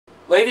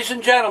Ladies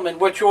and gentlemen,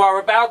 what you are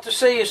about to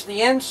see is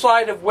the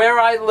inside of where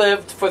I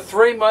lived for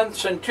 3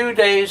 months and 2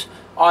 days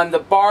on the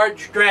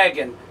Barge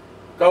Dragon,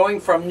 going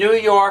from New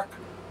York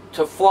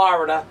to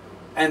Florida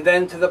and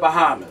then to the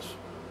Bahamas.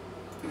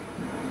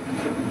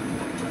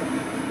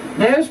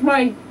 There's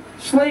my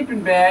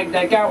sleeping bag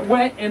that got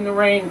wet in the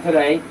rain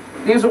today.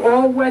 These are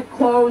all wet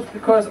clothes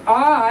because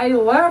I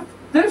left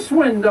this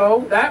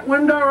window, that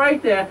window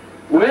right there,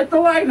 with the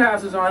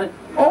lighthouses on it,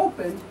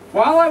 open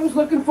while I was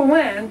looking for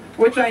land,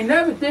 which I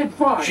never did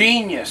find.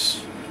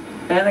 Genius.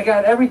 And I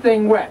got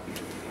everything wet.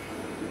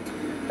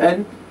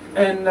 And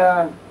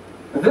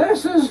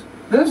this is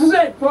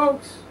it,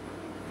 folks.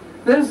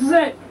 This is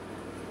it.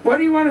 What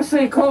do you want to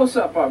see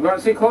close-up of? You want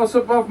to see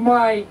close-up of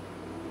my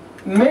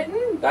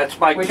mitten? That's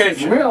my kitchen. Which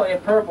is really a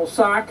purple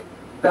sock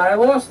that I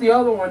lost the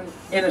other one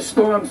in a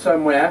storm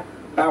somewhere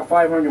about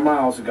 500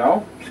 miles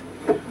ago.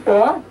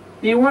 Or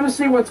do you want to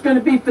see what's going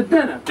to be for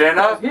dinner?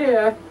 Dinner?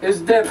 Here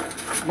is dinner.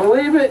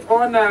 Believe it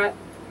or not,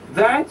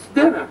 that's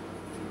dinner.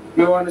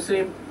 You want to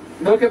see?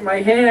 Look at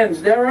my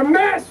hands. They're a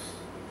mess.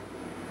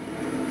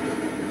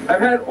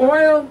 I've had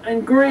oil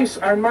and grease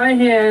on my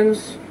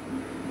hands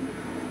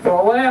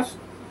for the last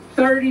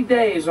 30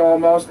 days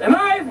almost, and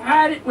I've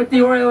had it with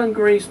the oil and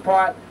grease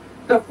part.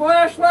 The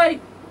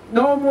flashlight,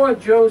 no more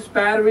juice.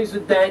 Batteries are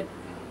dead.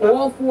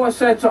 All 4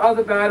 sets of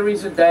other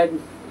batteries are dead.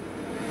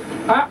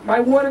 My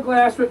water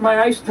glass with my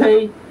iced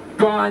tea,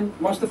 gone.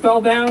 Must have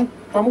fell down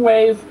from a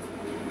wave.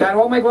 Got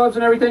all my gloves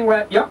and everything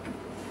wet. Yep.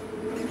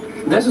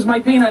 This is my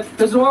peanuts.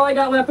 This is all I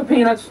got left of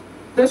peanuts.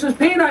 This is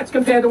peanuts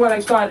compared to what I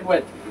started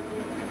with.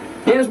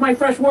 Here's my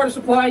fresh water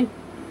supply.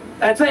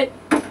 That's it.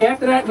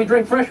 After that, we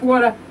drink fresh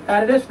water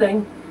out of this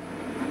thing.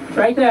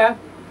 Right there.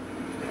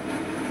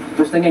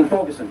 This thing ain't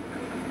focusing.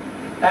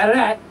 Out of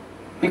that.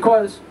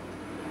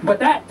 But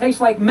that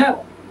tastes like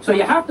metal. So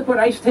you have to put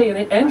iced tea in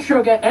it, and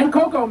sugar, and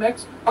cocoa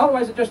mix,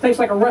 otherwise it just tastes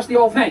like a rusty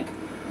old tank.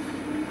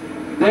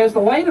 There's the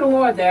light of the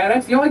Lord there.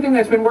 That's the only thing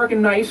that's been working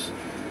nice.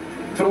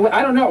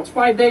 I don't know, it's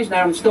 5 days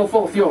now and it's still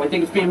full of fuel. I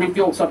think it's being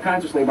refueled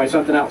subconsciously by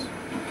something else.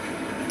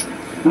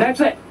 And that's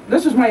it.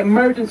 This is my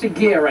emergency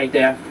gear right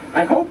there.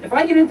 I hope, if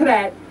I get into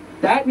that,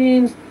 that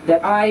means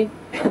that I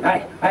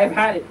have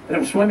had it, and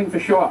I'm swimming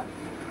for shore.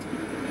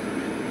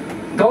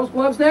 Those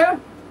gloves there,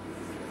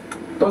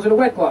 those are the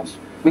wet gloves.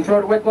 We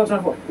throw the wet gloves on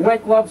the floor.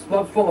 Wet gloves,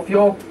 gloves full of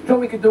fuel, until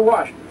we could do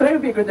wash. Today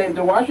would be a good day to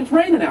do wash. It's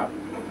raining out.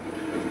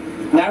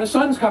 Now the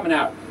sun's coming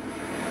out.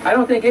 I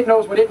don't think it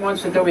knows what it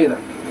wants to do either.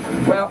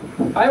 Well,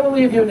 I will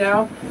leave you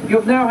now.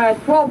 You've now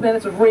had 12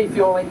 minutes of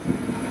refueling,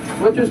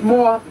 which is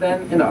more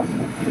than enough.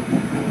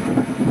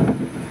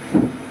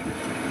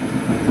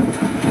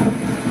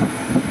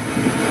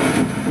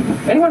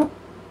 Anyone?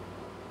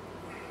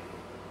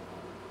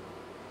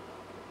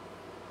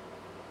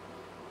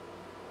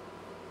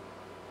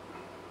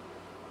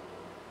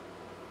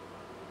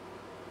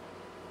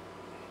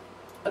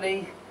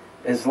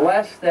 Is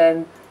less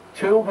than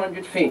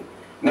 200 feet.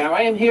 Now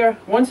I am here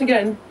once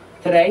again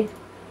today,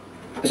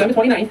 December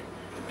 29th,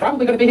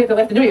 probably going to be here till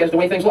after New Year's the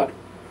way things look,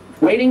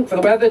 waiting for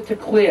the weather to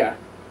clear.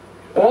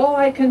 All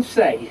I can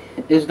say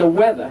is the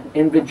weather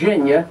in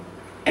Virginia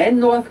and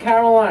North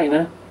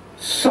Carolina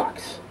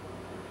sucks.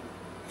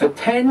 For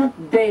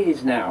 10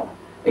 days now,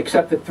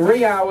 except for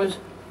 3 hours,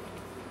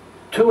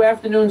 2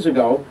 afternoons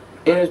ago,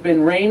 it has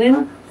been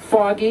raining,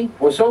 foggy,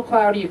 or so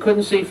cloudy you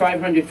couldn't see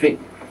 500 feet.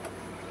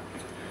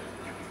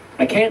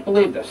 I can't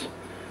believe this.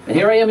 And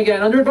here I am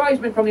again, under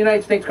advisement from the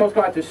United States Coast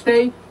Guard to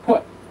stay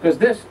put, because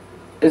this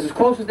is as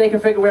close as they can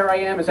figure where I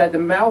am, is at the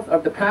mouth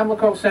of the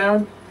Pamlico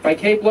Sound by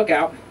Cape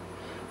Lookout.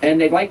 And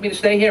they'd like me to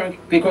stay here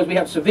because we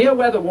have severe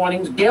weather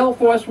warnings, gale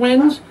force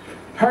winds,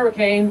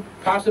 hurricane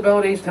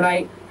possibilities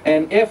tonight,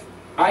 and if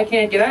I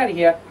can't get out of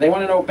here, they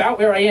want to know about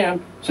where I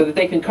am so that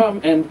they can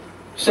come and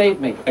save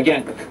me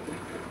again.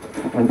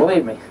 And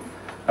believe me,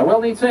 I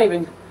will need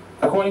saving,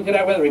 according to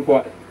that weather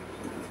report.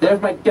 There's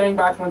my gang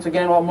box once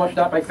again, all mushed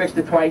up. I fixed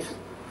it twice.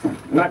 I'm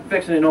not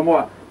fixing it no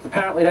more.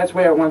 Apparently that's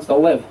where it wants to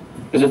live,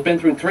 because it's been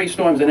through 3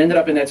 storms and ended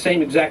up in that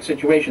same exact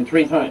situation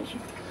 3 times.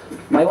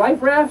 My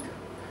life raft,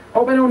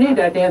 hope I don't need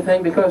that damn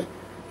thing, because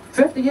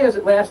 50 years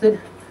it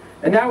lasted,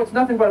 and now it's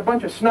nothing but a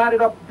bunch of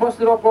snotted up,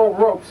 busted up old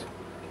ropes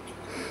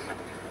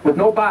with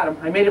no bottom.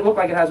 I made it look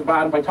like it has a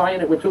bottom by tying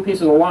it with 2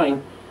 pieces of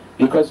line,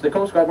 because the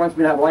Coast Guard wants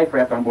me to have a life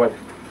raft on board.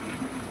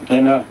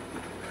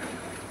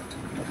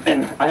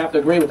 And I have to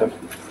agree with them.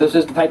 This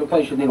is the type of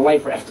place you need a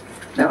life raft.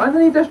 Now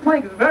underneath this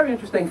plank is a very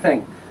interesting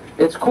thing.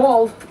 It's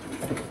called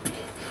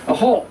a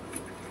hole.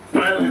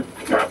 I'm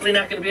probably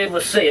not going to be able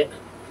to see it.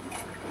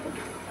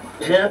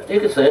 Yeah,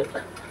 you can see it.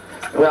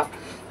 Well,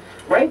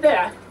 right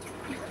there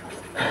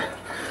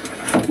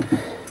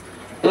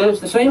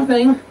is the same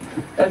thing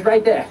as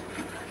right there.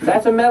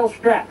 That's a metal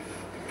strap.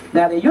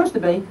 Now there used to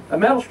be a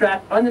metal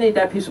strap underneath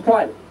that piece of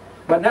plywood,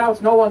 but now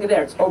it's no longer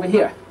there. It's over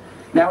here.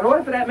 Now in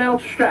order for that metal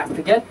strap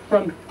to get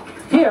from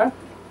here,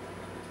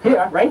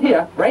 right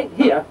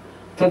here,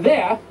 to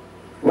there,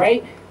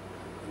 right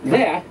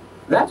there,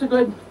 that's a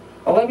good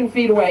 11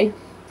 feet away,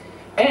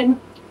 and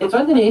it's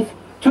underneath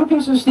 2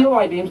 pieces of steel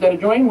I-beams that are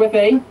joined with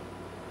a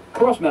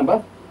cross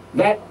member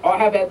that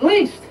have at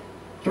least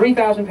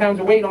 3,000 pounds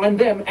of weight on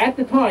them at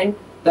the time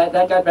that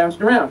got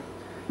bounced around.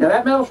 Now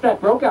that metal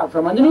strap broke out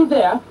from underneath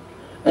there,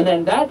 and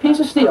then that piece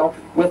of steel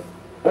with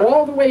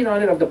all the weight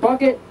on it of the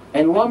bucket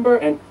and lumber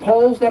and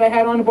poles that I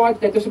had on the barge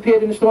that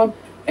disappeared in the storm,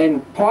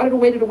 and part of the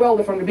weight of the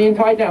welder from the being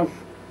tied down.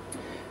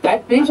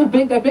 That big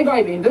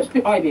I-beam, this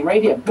I-beam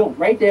right here, boom,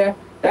 right there,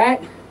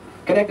 that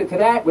connected to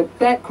that with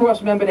that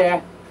cross member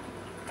there,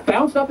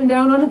 bounced up and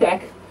down on the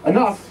deck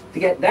enough to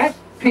get that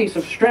piece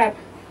of strap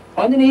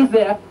underneath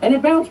there, and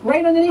it bounced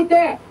right underneath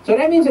there. So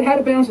that means it had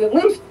to bounce at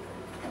least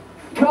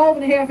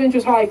 12.5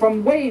 inches high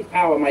from wave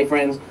power, my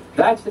friends.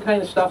 That's the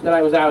kind of stuff that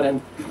I was out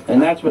in,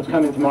 and that's what's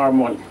coming tomorrow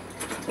morning.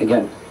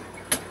 Again,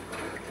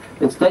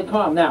 it's dead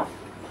calm now.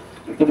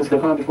 I think it's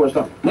dead calm before the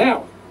storm.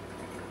 Now,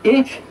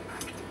 each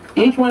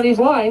one of these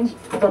lines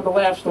from the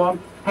last storm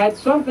had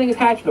something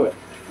attached to it.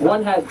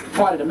 One had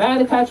part of the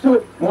mat attached to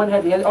it, one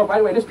had the end. Oh, by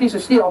the way, this piece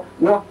of steel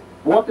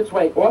walked its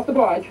way off the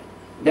barge,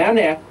 down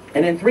there,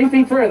 and then 3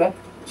 feet further,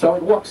 so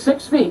it walked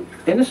 6 feet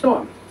in the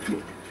storm.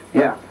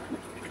 Yeah.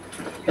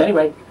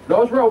 Anyway,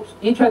 those ropes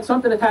each had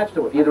something attached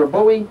to it, either a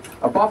buoy,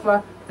 a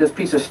buffer, this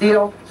piece of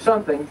steel,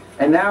 something,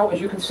 and now, as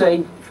you can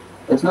see,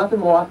 it's nothing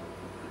more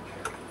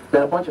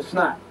than a bunch of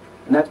snot.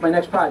 And that's my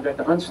next project,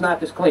 to unsnot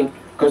this clean,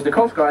 because the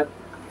Coast Guard,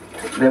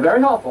 they're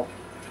very helpful,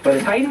 but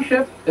a tiny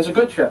ship is a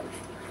good ship.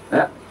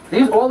 Yeah.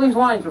 All these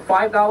lines are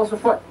 $5 a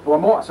foot, or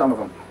more, some of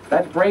them.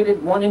 That's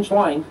braided 1-inch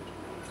line,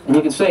 and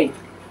you can see,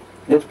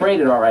 it's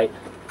braided all right.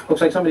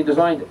 Looks like somebody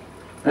designed it.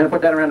 I'm going to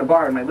put that around the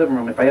bar in my living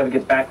room if I ever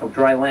get back from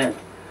dry land.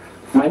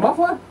 My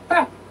muffler?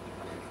 Ah,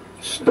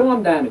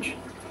 storm damage.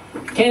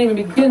 Can't even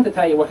begin to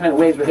tell you what kind of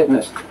waves were hitting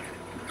this.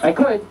 I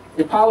could.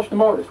 It polished the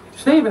motors.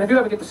 Stephen, if you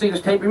ever get to see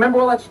this tape, remember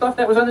all that stuff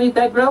that was underneath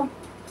that grill?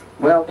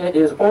 Well, it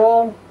is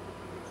all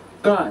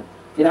gone.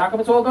 You know how come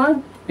it's all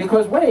gone?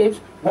 Because waves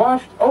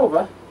washed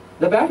over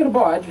the back of the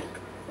barge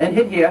and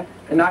hit here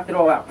and knocked it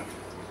all out.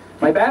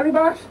 My battery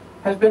box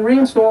has been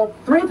reinstalled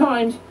 3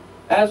 times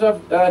as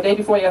of day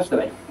before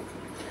yesterday.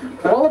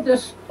 All of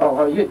this,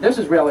 this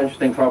is real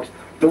interesting, folks.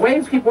 The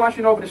waves keep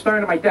washing over the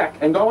stern of my deck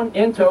and going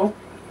into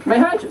my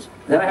hatches.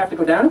 Then I have to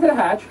go down into the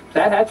hatch,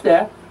 that hatch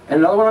there, and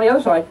another one on the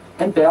other side,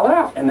 and bail it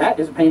out. And that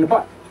is a pain in the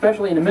butt,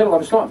 especially in the middle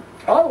of a storm.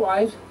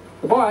 Otherwise,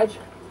 the barge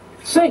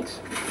sinks.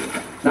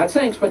 Not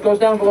sinks, but goes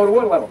down below the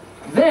water level.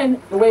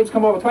 Then the waves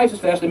come over twice as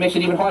fast, and it makes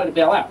it even harder to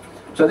bail out.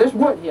 So this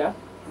wood here,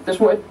 this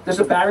is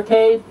a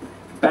barricade,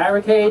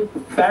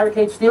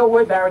 steel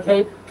wood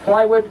barricade,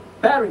 plywood,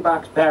 battery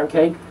box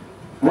barricade,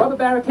 rubber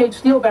barricade,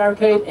 steel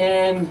barricade,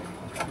 and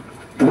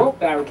rope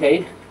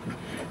barricade.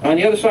 On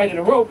the other side of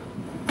the rope,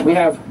 we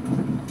have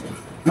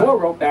more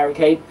rope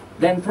barricade,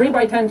 then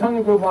 3x10 tongue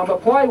and groove lumber,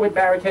 plywood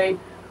barricade,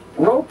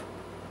 rope,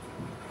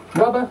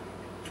 rubber,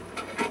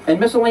 and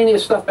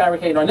miscellaneous stuff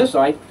barricade on this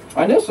side.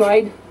 On this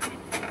side,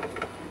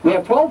 we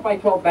have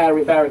 12x12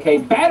 battery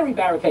barricade.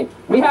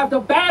 We have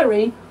a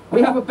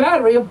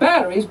battery of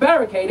batteries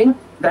barricading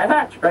that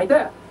hatch right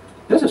there.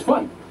 This is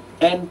fun.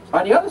 And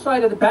on the other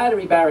side of the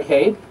battery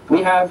barricade,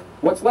 we have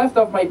what's left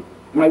of my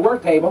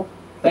work table.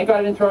 Thank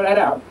God I didn't throw that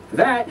out.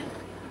 That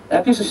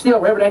piece of steel,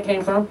 wherever that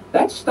came from,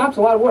 that stops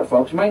a lot of water,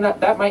 folks.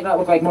 That might not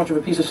look like much of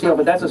a piece of steel,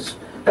 but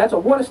that's a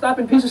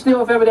water-stopping piece of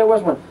steel if ever there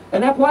was one.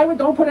 And that plywood,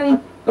 don't put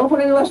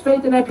any less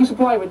faith in that piece of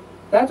plywood.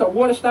 That's a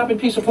water-stopping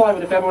pice of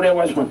plywood if ever there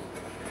was one.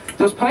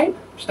 This pipe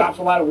stops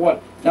a lot of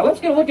water. Now let's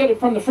get a look at it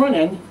from the front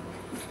end.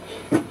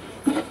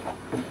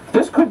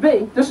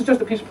 This is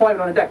just a piece of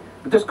plywood on the deck,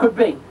 but this could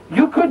be.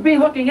 You could be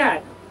looking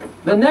at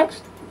the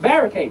next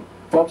barricade,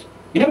 folks.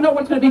 You never know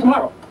what it's going to be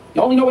tomorrow.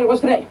 You only know what it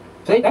was today.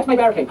 See, that's my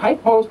barricade.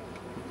 Pipe, hose,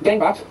 gang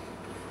box.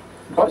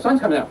 Oh, the sun's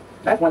coming out.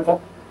 That's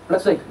wonderful.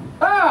 Let's see.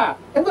 Ah,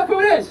 and look who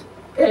it is.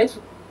 It's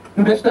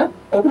Mr.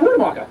 Open Water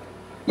Marker.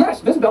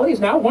 Yes, visibility is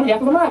now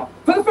 1/2 of a mile.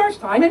 For the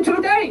first time in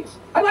 2 days.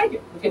 I like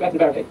it. Let's get back to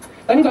the barricade.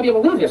 That means I'll be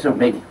able to leave here soon,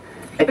 maybe.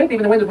 I think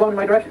even the wind is blowing in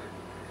my direction.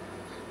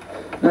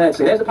 Let's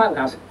see, there's the pilot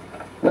house.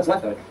 What's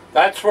left of it?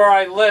 That's where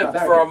I lived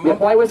for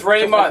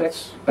 3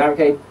 months.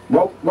 Barricade.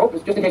 Rope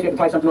is just in case you have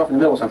to tie something off in the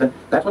middle or something.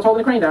 That's what's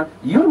holding the crane down.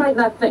 You might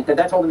not think that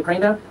that's holding the crane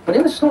down, but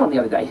in the storm the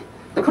other day,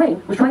 the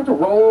crane was trying to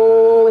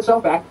roll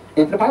itself back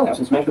into the pilot house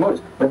and smash the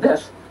motors. But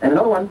this, and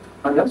another one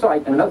on the other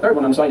side, and another third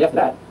one on the side after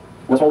that,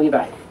 was holding it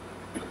back.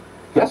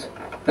 Yes,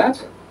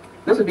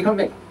 this has become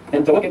me.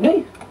 And to look at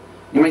me,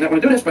 you might not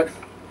want to do this, but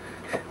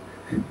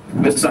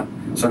where's the sun?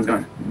 The sun's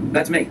gone.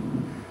 That's me.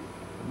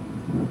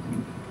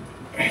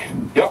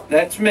 Yup,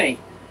 that's me.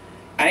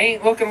 I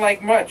ain't looking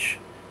like much.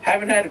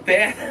 Haven't had a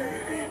bath,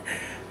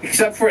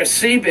 except for a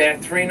sea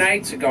bath 3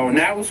 nights ago, and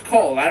that was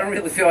cold. I don't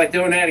really feel like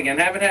doing that again.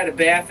 Haven't had a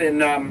bath in,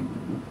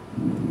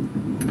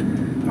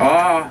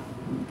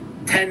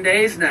 10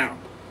 days now.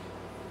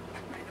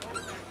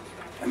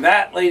 And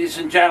that, ladies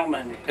and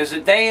gentlemen, is a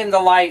day in the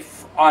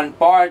life on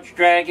Barge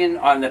Dragon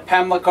on the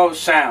Pamlico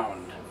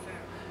Sound.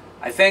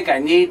 I think I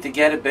need to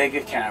get a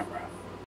bigger camera.